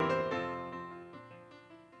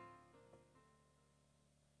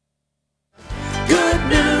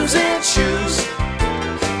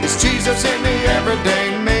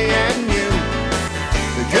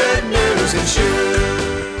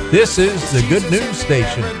This is the Good News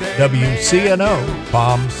Station, WCNO,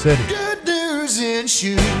 Palm City. Good news in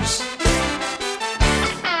shoes.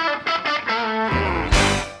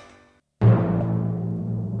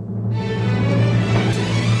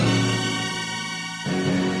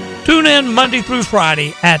 Tune in Monday through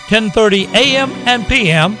Friday at 10:30 a.m. and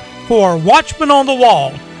p.m. for Watchmen on the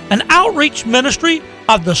Wall, an outreach ministry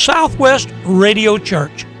of the Southwest Radio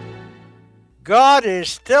Church. God is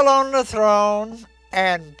still on the throne,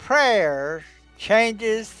 and prayer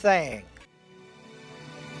changes things.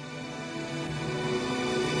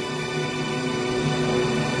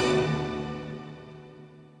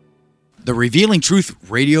 The Revealing Truth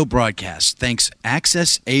radio broadcast thanks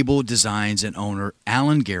Access Able Designs and owner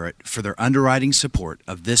Alan Garrett for their underwriting support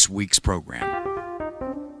of this week's program.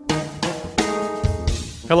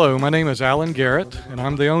 Hello, my name is Alan Garrett, and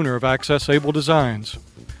I'm the owner of Access Able Designs.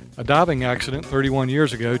 A diving accident 31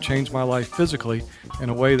 years ago changed my life physically in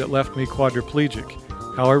a way that left me quadriplegic.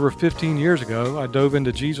 However, 15 years ago, I dove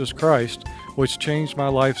into Jesus Christ, which changed my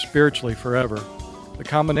life spiritually forever. The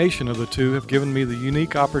combination of the two have given me the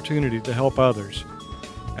unique opportunity to help others.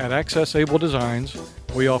 At Access Able Designs,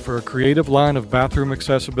 we offer a creative line of bathroom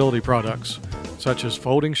accessibility products, such as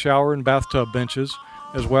folding shower and bathtub benches,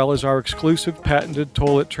 as well as our exclusive patented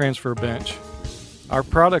toilet transfer bench. Our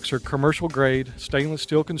products are commercial-grade, stainless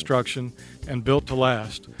steel construction, and built to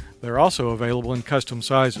last. They're also available in custom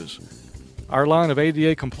sizes. Our line of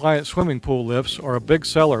ADA-compliant swimming pool lifts are a big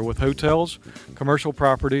seller with hotels, commercial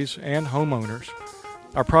properties, and homeowners.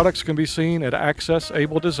 Our products can be seen at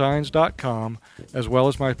accessabledesigns.com, as well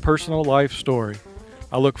as my personal life story.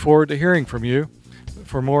 I look forward to hearing from you.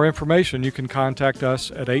 For more information, you can contact us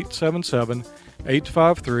at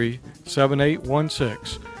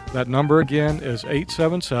 877-853-7816. That number again is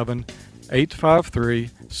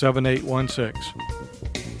 877-853-7816.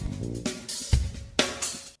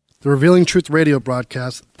 The Revealing Truth radio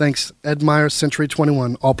broadcast thanks Ed Meyer Century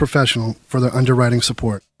 21 All Professional for their underwriting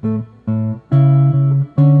support.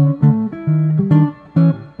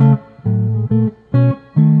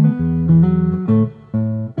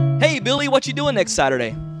 Hey, Billy, what you doing next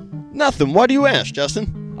Saturday? Nothing. Why do you ask,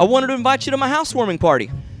 Justin? I wanted to invite you to my housewarming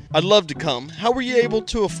party. I'd love to come. How were you able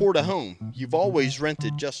to afford a home? You've always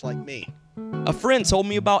rented just like me. A friend told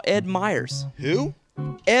me about Ed Myers. Who?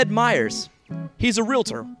 Ed Myers. He's a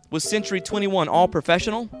realtor with Century 21 All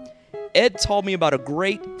Professional. Ed told me about a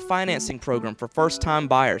great financing program for first-time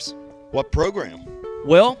buyers. What program?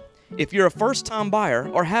 Well, if you're a first-time buyer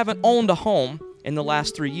or haven't owned a home in the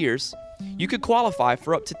last 3 years, you could qualify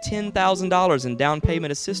for up to $10,000 in down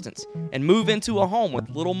payment assistance and move into a home with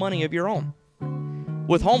little money of your own.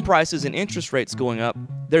 With home prices and interest rates going up,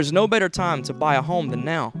 there's no better time to buy a home than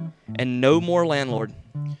now, and no more landlord.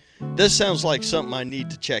 This sounds like something I need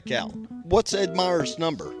to check out. What's Ed Meyer's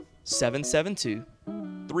number?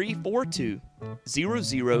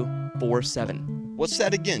 772-342-0047. What's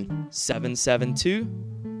that again?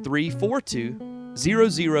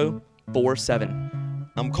 772-342-0047.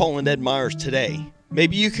 I'm calling Ed Myers today.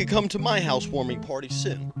 Maybe you could come to my housewarming party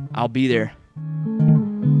soon. I'll be there.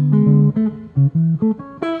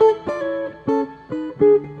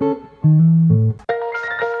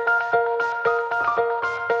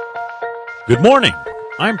 Good morning.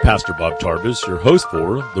 I'm Pastor Bob Tarbus, your host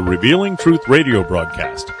for the Revealing Truth radio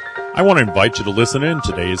broadcast. I want to invite you to listen in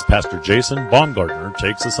today as Pastor Jason Baumgartner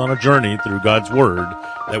takes us on a journey through God's Word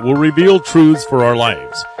that will reveal truths for our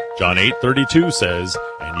lives. John 8:32 says,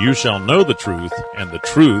 "And you shall know the truth, and the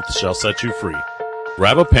truth shall set you free."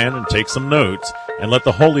 Grab a pen and take some notes, and let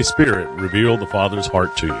the Holy Spirit reveal the Father's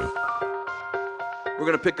heart to you. We're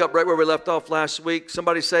going to pick up right where we left off last week.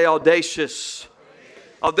 Somebody say audacious.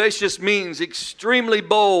 Audacious means extremely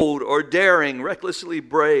bold or daring, recklessly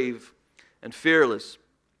brave, and fearless.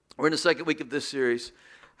 We're in the second week of this series,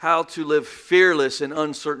 how to live fearless in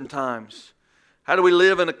uncertain times. How do we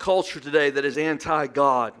live in a culture today that is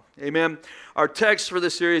anti-God? Amen. Our text for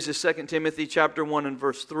this series is 2 Timothy chapter 1 and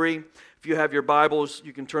verse 3. If you have your Bibles,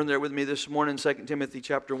 you can turn there with me this morning. 2 Timothy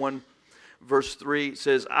chapter 1, verse 3 it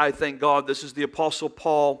says, "I thank God." This is the Apostle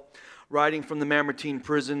Paul writing from the Mamertine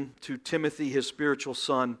prison to Timothy, his spiritual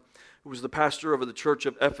son, who was the pastor over the church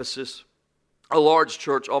of Ephesus, a large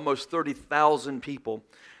church, almost 30,000 people.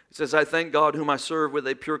 It says, "I thank God whom I serve with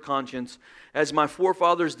a pure conscience, as my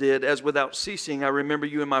forefathers did, as without ceasing I remember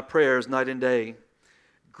you in my prayers night and day,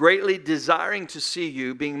 greatly desiring to see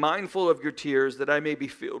you, being mindful of your tears, that I may be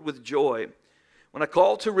filled with joy. When I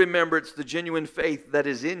call to remembrance the genuine faith that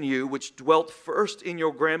is in you, which dwelt first in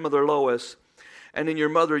your grandmother Lois and in your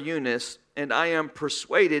mother Eunice, and I am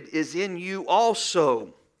persuaded is in you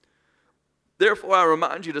also." Therefore, I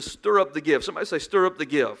remind you to stir up the gift. Somebody say, stir up the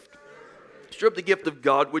gift. Stir up the gift of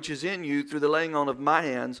God which is in you through the laying on of my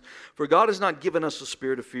hands. For God has not given us a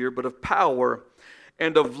spirit of fear, but of power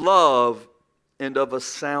and of love and of a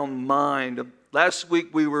sound mind. Last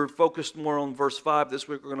week we were focused more on verse 5. This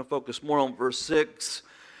week we're going to focus more on verse 6.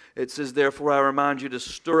 It says, therefore I remind you to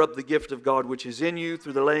stir up the gift of God which is in you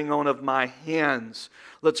through the laying on of my hands.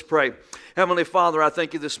 Let's pray. Heavenly Father, I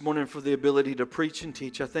thank you this morning for the ability to preach and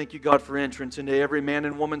teach. I thank you, God, for entrance into every man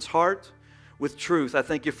and woman's heart with truth. I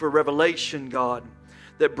thank you for revelation, God,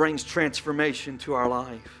 that brings transformation to our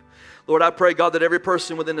life. Lord, I pray, God, that every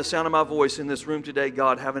person within the sound of my voice in this room today,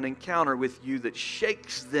 God, have an encounter with you that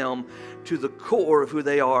shakes them to the core of who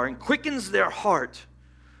they are and quickens their heart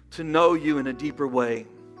to know you in a deeper way.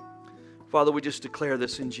 Father, we just declare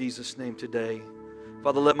this in Jesus' name today.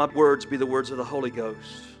 Father, let my words be the words of the Holy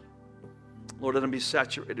Ghost. Lord, let them be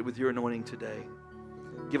saturated with your anointing today.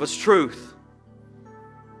 Give us truth.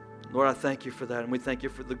 Lord, I thank you for that, and we thank you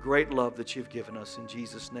for the great love that you've given us in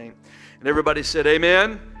Jesus' name. And everybody said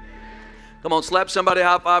amen. Come on, slap somebody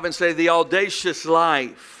high five and say, the audacious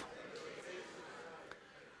life.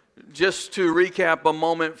 Just to recap a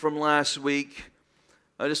moment from last week,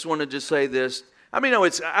 I just wanted to say this. I mean,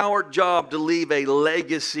 it's our job to leave a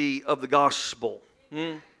legacy of the gospel.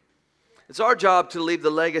 It's our job to leave the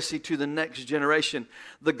legacy to the next generation.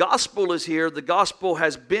 The gospel is here, the gospel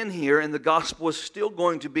has been here, and the gospel is still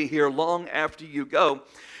going to be here long after you go.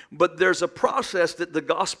 But there's a process that the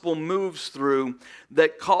gospel moves through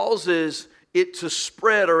that causes it to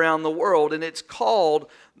spread around the world, and it's called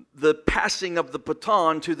the passing of the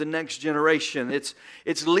baton to the next generation.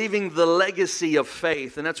 It's leaving the legacy of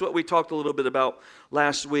faith, and that's what we talked a little bit about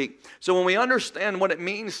last week. So when we understand what it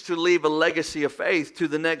means to leave a legacy of faith to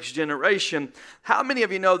the next generation, how many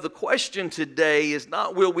of you know the question today is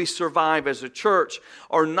not will we survive as a church,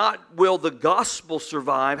 or not will the gospel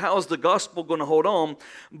survive? How is the gospel going to hold on?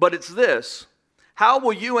 But it's this: how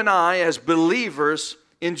will you and I as believers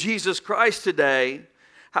in Jesus Christ today,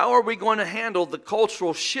 how are we going to handle the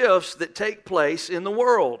cultural shifts that take place in the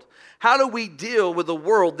world? How do we deal with the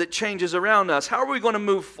world that changes around us? How are we going to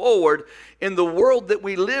move forward in the world that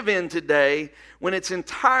we live in today when it's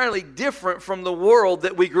entirely different from the world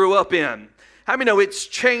that we grew up in? How many know it's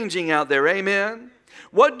changing out there? Amen?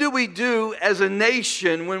 What do we do as a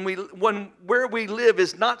nation when where we live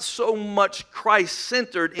is not so much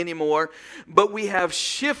Christ-centered anymore, but we have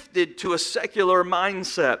shifted to a secular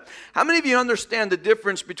mindset? How many of you understand the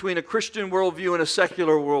difference between a Christian worldview and a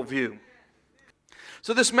secular worldview?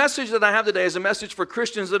 So this message that I have today is a message for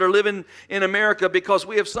Christians that are living in America, because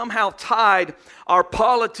we have somehow tied our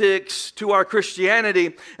politics to our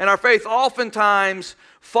Christianity, and our faith oftentimes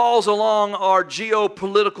falls along our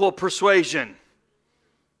geopolitical persuasion.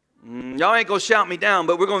 Y'all ain't going to shout me down,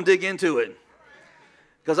 but we're going to dig into it.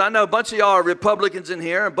 Because I know a bunch of y'all are Republicans in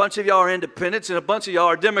here, a bunch of y'all are independents, and a bunch of y'all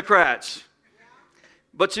are Democrats.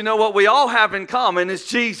 But you know what we all have in common is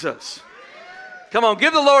Jesus. Come on,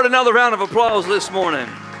 give the Lord another round of applause this morning.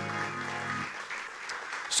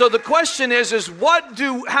 So the question is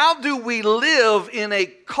how do we live in a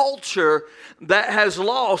culture that has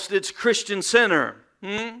lost its Christian center?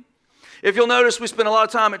 If you'll notice, we spend a lot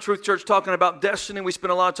of time at Truth Church talking about destiny. We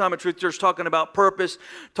spend a lot of time at Truth Church talking about purpose,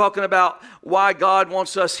 talking about why God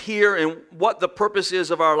wants us here and what the purpose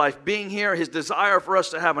is of our life being here, His desire for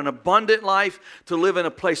us to have an abundant life, to live in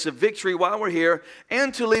a place of victory while we're here,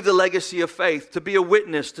 and to leave the legacy of faith, to be a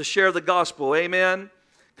witness, to share the gospel. Amen?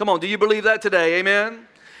 Come on, do you believe that today? Amen?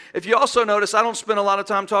 If you also notice, I don't spend a lot of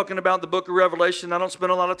time talking about the book of Revelation. I don't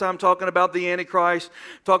spend a lot of time talking about the Antichrist,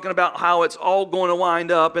 talking about how it's all going to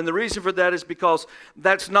wind up. And the reason for that is because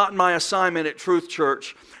that's not my assignment at Truth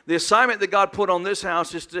Church. The assignment that God put on this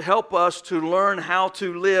house is to help us to learn how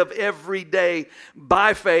to live every day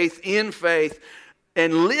by faith, in faith,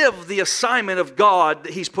 and live the assignment of God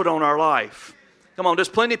that He's put on our life. Come on, there's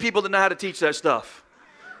plenty of people that know how to teach that stuff.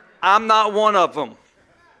 I'm not one of them.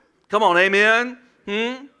 Come on, amen?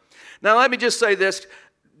 Now, let me just say this.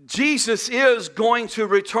 Jesus is going to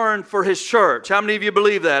return for His church. How many of you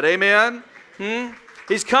believe that? Amen?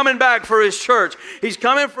 He's coming back for His church. He's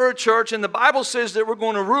coming for a church, and the Bible says that we're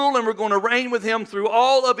going to rule and we're going to reign with Him through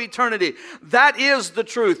all of eternity. That is the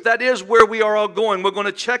truth. That is where we are all going. We're going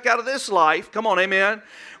to check out of this life. Come on, amen?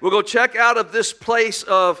 We're going to check out of this place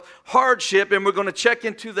of hardship, and we're going to check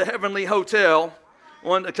into the heavenly hotel.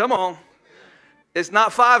 Come on. It's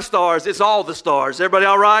not 5 stars. It's all the stars. Everybody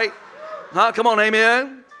all right? Come on,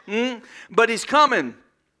 amen? But He's coming.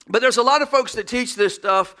 But there's a lot of folks that teach this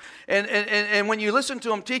stuff, and when you listen to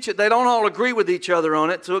them teach it, they don't all agree with each other on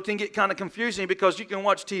it, so it can get kind of confusing because you can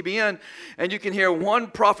watch TBN and you can hear one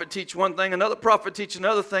prophet teach one thing, another prophet teach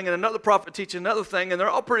another thing, and another prophet teach another thing, and they're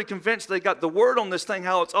all pretty convinced they got the word on this thing,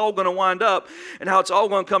 how it's all going to wind up and how it's all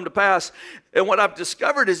going to come to pass. And what I've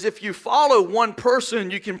discovered is if you follow one person,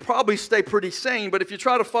 you can probably stay pretty sane, but if you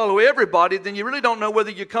try to follow everybody, then you really don't know whether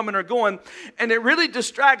you're coming or going, and it really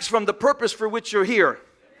distracts from the purpose for which you're here.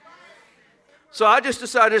 So I just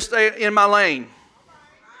decided to stay in my lane,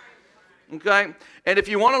 okay? And if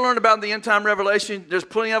you want to learn about the end time revelation, there's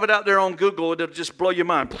plenty of it out there on Google. It'll just blow your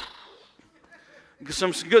mind.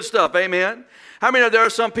 Some good stuff, amen? How many of there are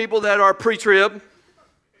some people that are pre-trib?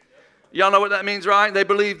 Y'all know what that means, right? They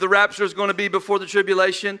believe the rapture is going to be before the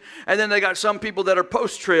tribulation. And then they got some people that are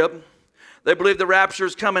post-trib. They believe the rapture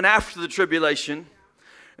is coming after the tribulation.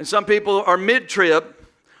 And some people are mid-trib.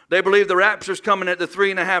 They believe the rapture is coming at the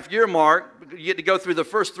 3.5-year mark. You get to go through the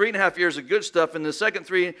first 3.5 years of good stuff, and the second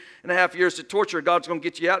 3.5 years of torture, God's going to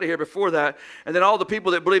get you out of here before that. And then all the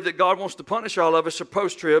people that believe that God wants to punish all of us are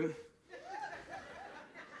post-trib.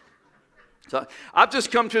 So I've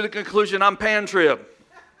just come to the conclusion I'm pan-trib.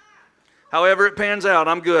 However it pans out,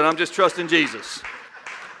 I'm good. I'm just trusting Jesus.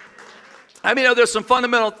 I mean, there's some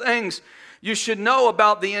fundamental things you should know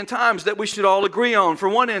about the end times that we should all agree on. For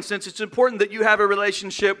one instance, it's important that you have a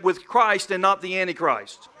relationship with Christ and not the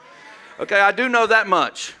Antichrist. Okay, I do know that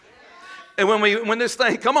much. And when this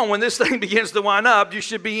thing begins to wind up, you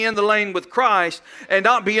should be in the lane with Christ and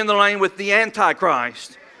not be in the lane with the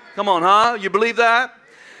Antichrist. Come on, huh? You believe that?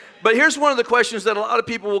 But here's one of the questions that a lot of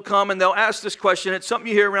people will come and they'll ask this question. It's something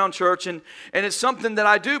you hear around church, and it's something that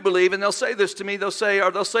I do believe, and they'll say this to me. They'll say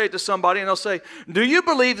it to somebody, and they'll say, do you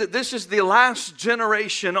believe that this is the last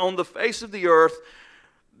generation on the face of the earth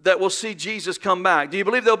that will see Jesus come back? Do you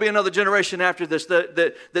believe there'll be another generation after this,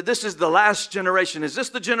 that this is the last generation? Is this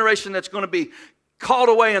the generation that's going to be called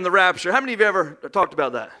away in the rapture? How many of you ever talked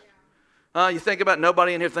about that? You think about it?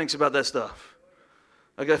 Nobody in here thinks about that stuff.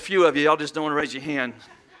 I got a few of you. Y'all just don't want to raise your hand.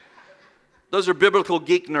 Those are biblical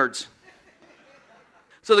geek nerds.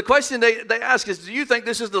 So the question they ask is, do you think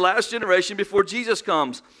this is the last generation before Jesus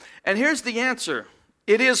comes? And here's the answer.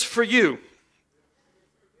 It is for you.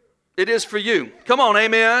 It is for you. Come on,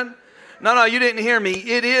 amen. No, you didn't hear me.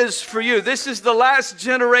 It is for you. This is the last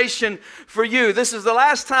generation for you. This is the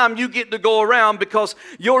last time you get to go around because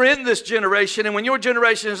you're in this generation, and when your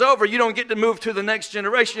generation is over, you don't get to move to the next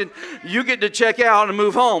generation. You get to check out and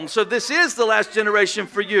move home. So this is the last generation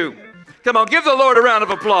for you. Come on, give the Lord a round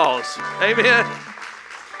of applause. Amen.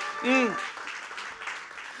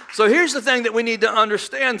 So here's the thing that we need to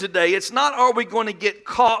understand today. It's not are we going to get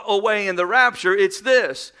caught away in the rapture. It's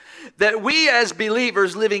this, that we as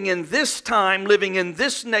believers living in this time, living in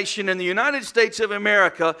this nation, in the United States of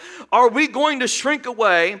America, are we going to shrink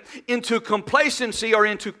away into complacency or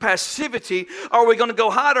into passivity? Are we going to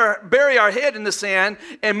go bury our head in the sand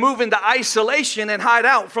and move into isolation and hide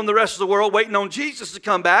out from the rest of the world waiting on Jesus to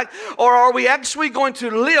come back? Or are we actually going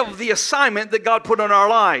to live the assignment that God put on our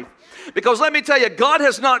life? Because let me tell you, God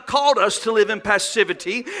has not called us to live in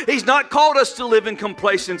passivity. He's not called us to live in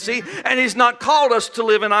complacency. And He's not called us to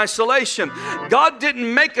live in isolation. God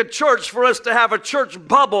didn't make a church for us to have a church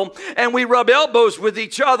bubble and we rub elbows with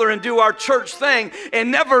each other and do our church thing and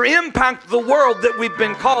never impact the world that we've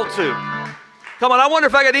been called to. Come on, I wonder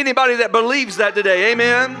if I got anybody that believes that today.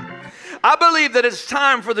 Amen. I believe that it's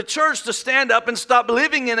time for the church to stand up and stop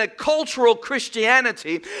living in a cultural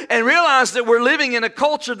Christianity and realize that we're living in a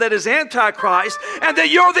culture that is antichrist and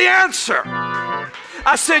that you're the answer.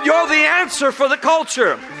 I said you're the answer for the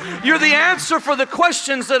culture. You're the answer for the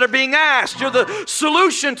questions that are being asked. You're the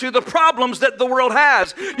solution to the problems that the world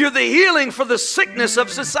has. You're the healing for the sickness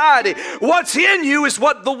of society. What's in you is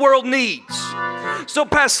what the world needs. So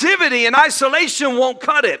passivity and isolation won't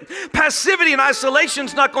cut it. Passivity and isolation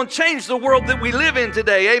is not going to change the world that we live in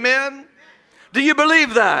today. Amen? Do you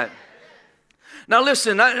believe that? Now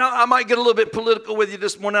listen, I might get a little bit political with you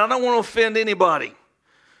this morning. I don't want to offend anybody.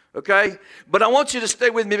 Okay? But I want you to stay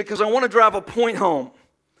with me because I want to drive a point home.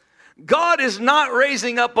 God is not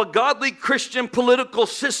raising up a godly Christian political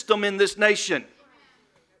system in this nation.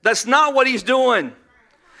 That's not what He's doing.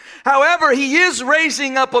 However, He is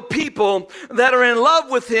raising up a people that are in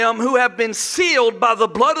love with Him, who have been sealed by the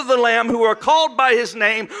blood of the Lamb, who are called by His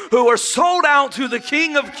name, who are sold out to the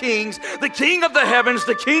King of Kings, the King of the heavens,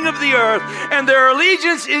 the King of the earth, and their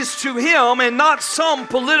allegiance is to Him and not some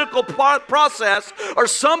political process or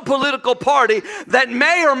some political party that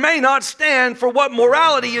may or may not stand for what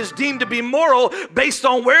morality is deemed to be moral based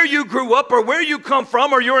on where you grew up or where you come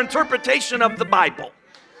from or your interpretation of the Bible.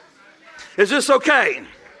 Is this okay?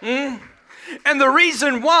 And the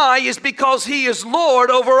reason why is because he is Lord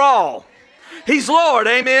over all. He's Lord,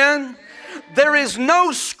 amen? There is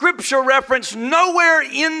no scripture reference nowhere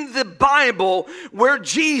in the Bible where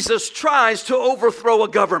Jesus tries to overthrow a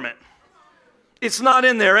government. It's not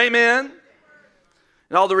in there, amen?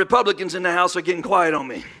 And all the Republicans in the house are getting quiet on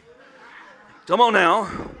me. Come on now.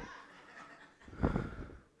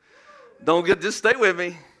 Just stay with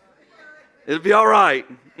me. It'll be all right.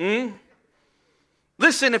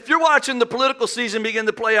 Listen, if you're watching the political season begin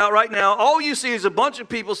to play out right now, all you see is a bunch of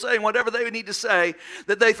people saying whatever they need to say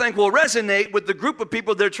that they think will resonate with the group of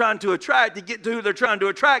people they're trying to attract, to get to who they're trying to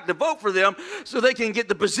attract to vote for them so they can get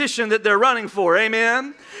the position that they're running for.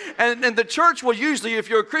 Amen? And the church will usually, if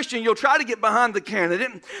you're a Christian, you'll try to get behind the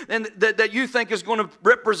candidate and that you think is going to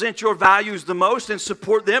represent your values the most and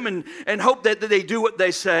support them and hope that they do what they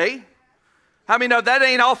say. How many know that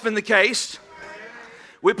ain't often the case?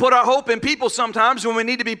 We put our hope in people sometimes when we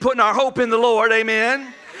need to be putting our hope in the Lord,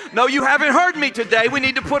 amen? No, you haven't heard me today. We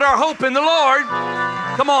need to put our hope in the Lord.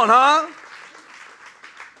 Come on, huh?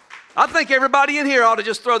 I think everybody in here ought to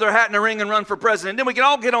just throw their hat in the ring and run for president. Then we can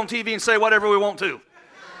all get on TV and say whatever we want to.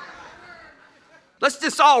 Let's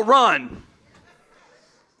just all run.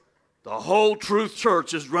 The whole Truth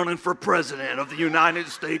Church is running for president of the United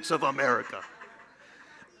States of America.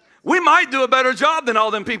 We might do a better job than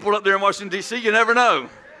all them people up there in Washington, D.C. You never know.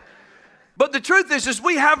 But the truth is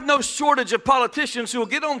we have no shortage of politicians who will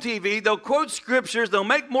get on TV, they'll quote scriptures, they'll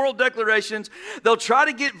make moral declarations, they'll try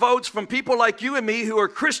to get votes from people like you and me who are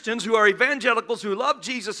Christians, who are evangelicals, who love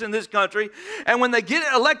Jesus in this country. And when they get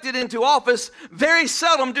elected into office, very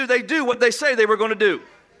seldom do they do what they say they were going to do.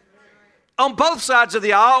 On both sides of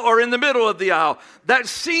the aisle or in the middle of the aisle. That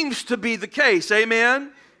seems to be the case,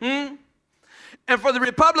 amen? And for the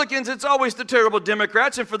Republicans, it's always the terrible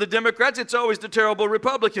Democrats. And for the Democrats, it's always the terrible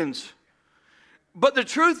Republicans. But the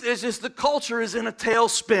truth is the culture is in a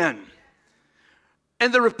tailspin.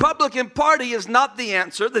 And the Republican Party is not the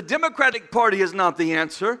answer. The Democratic Party is not the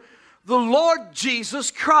answer. The Lord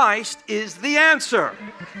Jesus Christ is the answer.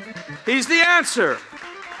 He's the answer.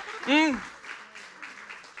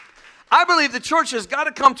 I believe the church has got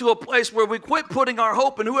to come to a place where we quit putting our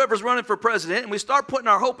hope in whoever's running for president and we start putting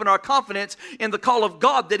our hope and our confidence in the call of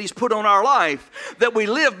God that He's put on our life, that we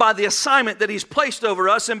live by the assignment that He's placed over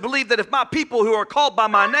us and believe that if my people who are called by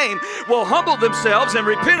my name will humble themselves and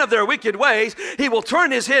repent of their wicked ways, He will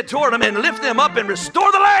turn His head toward them and lift them up and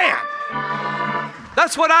restore the land.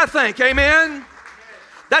 That's what I think, amen?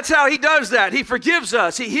 That's how He does that. He forgives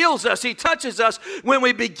us. He heals us. He touches us when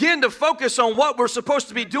we begin to focus on what we're supposed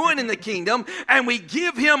to be doing in the kingdom and we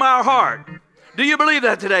give Him our heart. Do you believe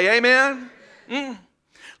that today? Amen?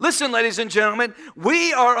 Listen, ladies and gentlemen,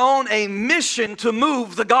 we are on a mission to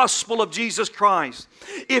move the gospel of Jesus Christ.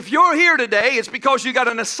 If you're here today, it's because you got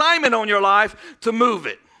an assignment on your life to move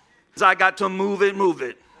it. I got to move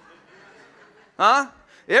it. Huh?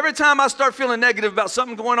 Every time I start feeling negative about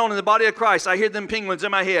something going on in the body of Christ, I hear them penguins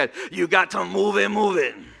in my head. You got to move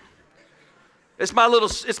it. It's my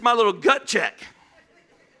little gut check.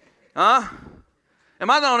 Huh? Am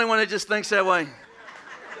I the only one that just thinks that way?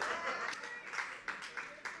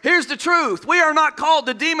 Here's the truth. We are not called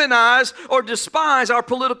to demonize or despise our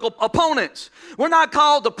political opponents. We're not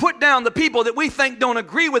called to put down the people that we think don't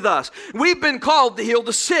agree with us. We've been called to heal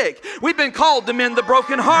the sick. We've been called to mend the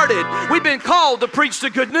brokenhearted. We've been called to preach the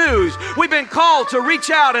good news. We've been called to reach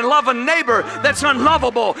out and love a neighbor that's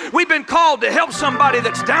unlovable. We've been called to help somebody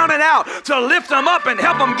that's down and out, to lift them up and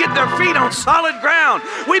help them get their feet on solid ground.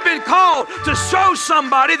 We've been called to show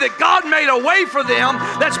somebody that God made a way for them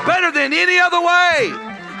that's better than any other way.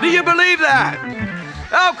 Do you believe that?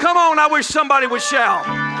 Oh, come on, I wish somebody would shout.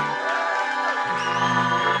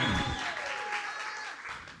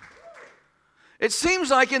 It seems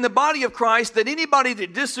like in the body of Christ that anybody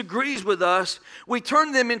that disagrees with us, we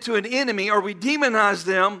turn them into an enemy or we demonize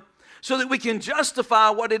them so that we can justify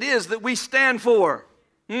what it is that we stand for.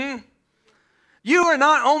 You are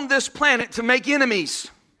not on this planet to make enemies.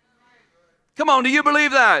 Come on, do you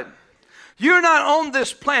believe that? You're not on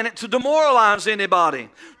this planet to demoralize anybody,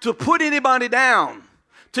 to put anybody down,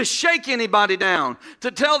 to shake anybody down, to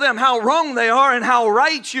tell them how wrong they are and how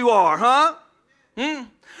right you are, huh?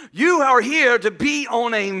 You are here to be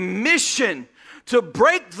on a mission to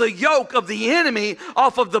break the yoke of the enemy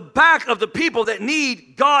off of the back of the people that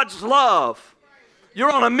need God's love.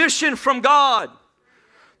 You're on a mission from God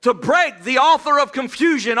to break the author of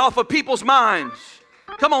confusion off of people's minds.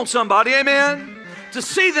 Come on, somebody, amen? To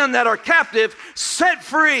see them that are captive set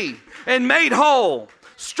free and made whole.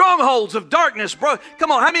 Strongholds of darkness, bro.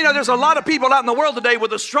 Come on, how many know there's a lot of people out in the world today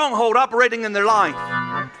with a stronghold operating in their life?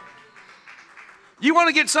 You want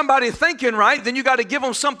to get somebody thinking right, then you got to give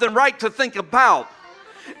them something right to think about.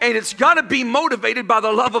 And it's got to be motivated by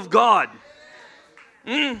the love of God.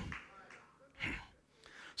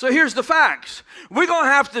 So here's the facts. We're going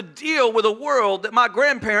to have to deal with a world that my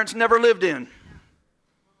grandparents never lived in.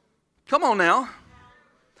 Come on now.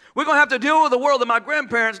 We're going to have to deal with a world that my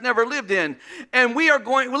grandparents never lived in. And we are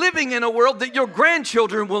living in a world that your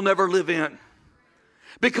grandchildren will never live in.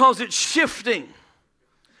 Because it's shifting.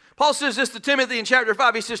 Paul says this to Timothy in chapter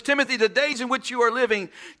 5. He says, Timothy, the days in which you are living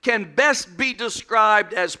can best be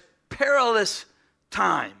described as perilous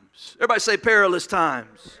times. Everybody say perilous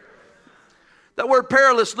times. That word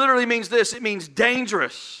perilous literally means this. It means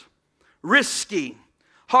dangerous, risky,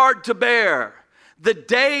 hard to bear. The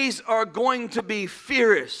days are going to be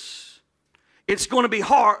fierce. It's going to be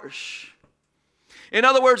harsh. In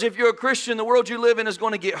other words, if you're a Christian, the world you live in is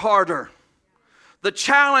going to get harder. The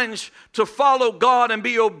challenge to follow God and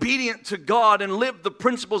be obedient to God and live the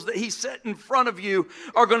principles that He set in front of you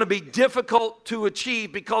are going to be difficult to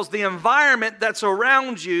achieve because the environment that's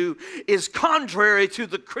around you is contrary to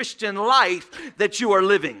the Christian life that you are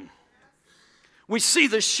living. We see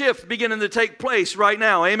the shift beginning to take place right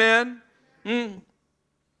now. Amen?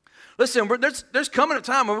 Listen, there's coming a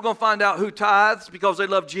time when we're going to find out who tithes because they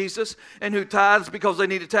love Jesus and who tithes because they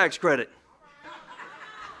need a tax credit.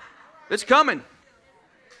 It's coming.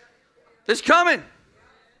 It's coming.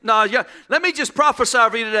 No, yeah. Let me just prophesy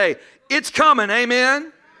over you today. It's coming.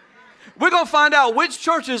 Amen. We're going to find out which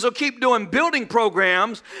churches will keep doing building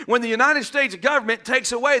programs when the United States government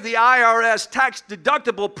takes away the IRS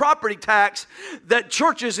tax-deductible property tax that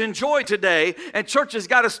churches enjoy today, and churches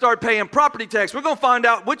got to start paying property tax. We're going to find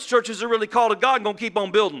out which churches are really called to God and going to keep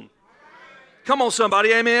on building. Come on,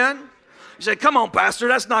 somebody. Amen. You say, come on, Pastor,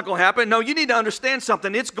 that's not going to happen. No, you need to understand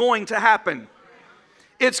something. It's going to happen.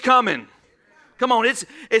 It's coming. Come on, it's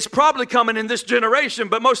probably coming in this generation,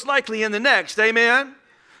 but most likely in the next. Amen.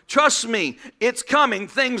 Trust me, it's coming.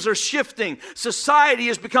 Things are shifting. Society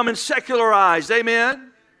is becoming secularized.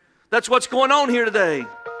 Amen. That's what's going on here today.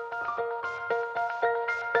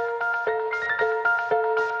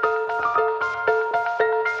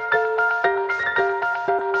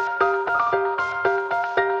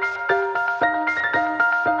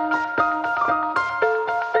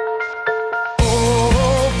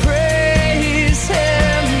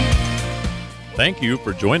 Thank you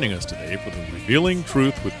for joining us today for the Revealing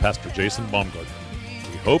Truth with Pastor Jason Baumgartner.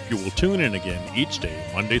 We hope you will tune in again each day,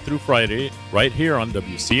 Monday through Friday, right here on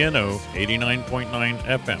WCNO 89.9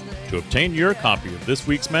 FM. To obtain your copy of this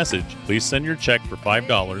week's message, please send your check for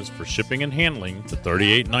 $5 for shipping and handling to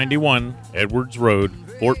 3891 Edwards Road,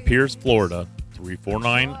 Fort Pierce, Florida,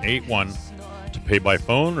 34981. To pay by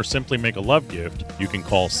phone or simply make a love gift, you can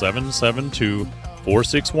call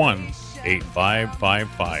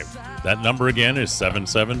 772-461-8555. That number again is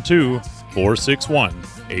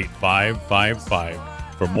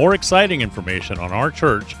 772-461-8555. For more exciting information on our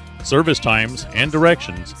church, service times, and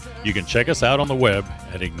directions, you can check us out on the web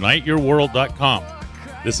at igniteyourworld.com.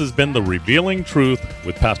 This has been The Revealing Truth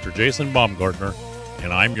with Pastor Jason Baumgartner,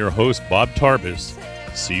 and I'm your host, Bob Tarbis.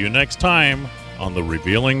 See you next time on The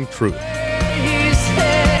Revealing Truth.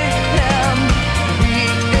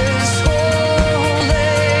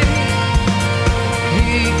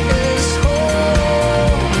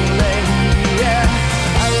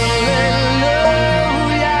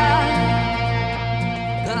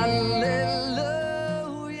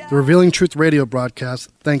 The Revealing Truth radio broadcast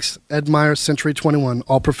thanks Ed Meyer Century 21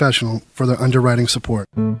 All Professional for their underwriting support.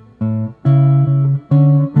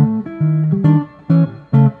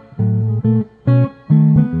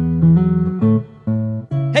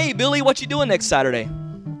 Hey, Billy, what you doing next Saturday?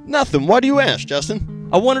 Nothing. Why do you ask, Justin?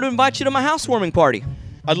 I wanted to invite you to my housewarming party.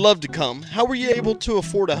 I'd love to come. How were you able to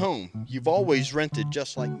afford a home? You've always rented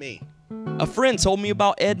just like me. A friend told me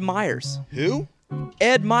about Ed Myers. Who?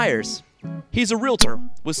 Ed Myers. He's a realtor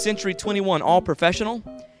with Century 21 All Professional.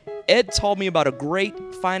 Ed told me about a great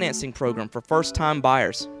financing program for first-time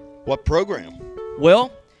buyers. What program?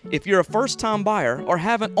 Well, if you're a first-time buyer or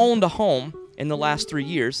haven't owned a home in the last 3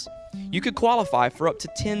 years, you could qualify for up to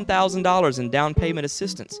 $10,000 in down payment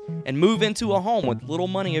assistance and move into a home with little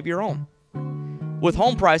money of your own. With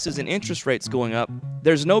home prices and interest rates going up,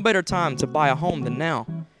 there's no better time to buy a home than now,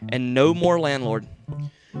 and no more landlord.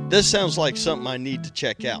 This sounds like something I need to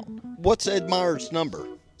check out. What's Ed Meyer's number?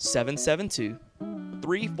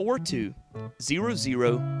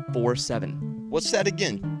 772-342-0047. What's that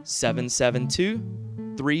again?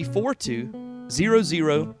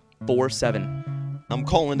 772-342-0047. I'm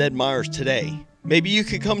calling Ed Myers today. Maybe you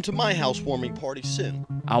could come to my housewarming party soon.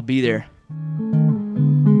 I'll be there.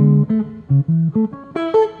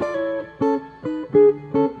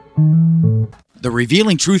 The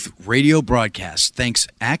Revealing Truth radio broadcast thanks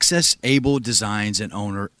Access Able Designs and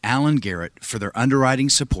owner Alan Garrett for their underwriting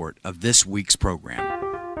support of this week's program.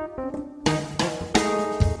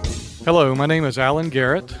 Hello, my name is Alan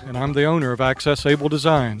Garrett, and I'm the owner of Access Able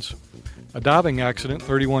Designs. A diving accident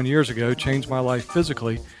 31 years ago changed my life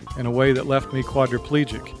physically in a way that left me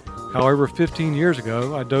quadriplegic. However, 15 years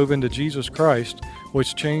ago, I dove into Jesus Christ,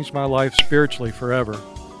 which changed my life spiritually forever.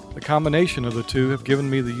 The combination of the two have given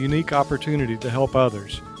me the unique opportunity to help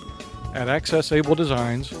others. At Access Able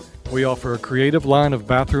Designs, we offer a creative line of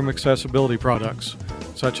bathroom accessibility products,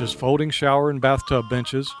 such as folding shower and bathtub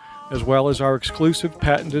benches, as well as our exclusive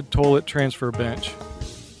patented toilet transfer bench.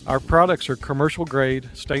 Our products are commercial-grade,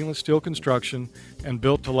 stainless steel construction, and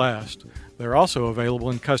built to last. They're also available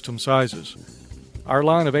in custom sizes. Our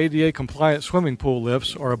line of ADA-compliant swimming pool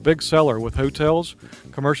lifts are a big seller with hotels,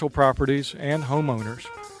 commercial properties, and homeowners.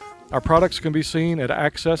 Our products can be seen at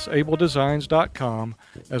accessabledesigns.com,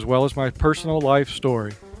 as well as my personal life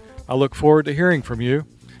story. I look forward to hearing from you.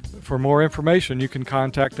 For more information, you can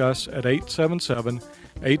contact us at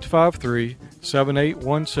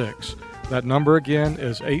 877-853-7816. That number again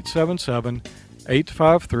is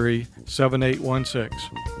 877-853-7816.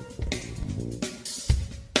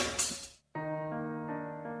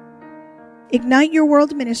 Ignite Your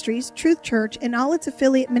World Ministries, Truth Church, and all its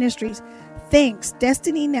affiliate ministries thanks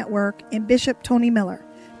Destiny Network and Bishop Tony Miller.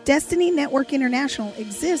 Destiny Network International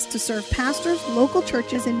exists to serve pastors, local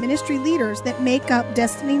churches, and ministry leaders that make up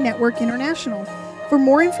Destiny Network International. For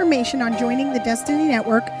more information on joining the Destiny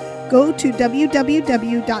Network, go to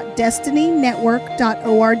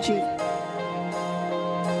www.destinynetwork.org.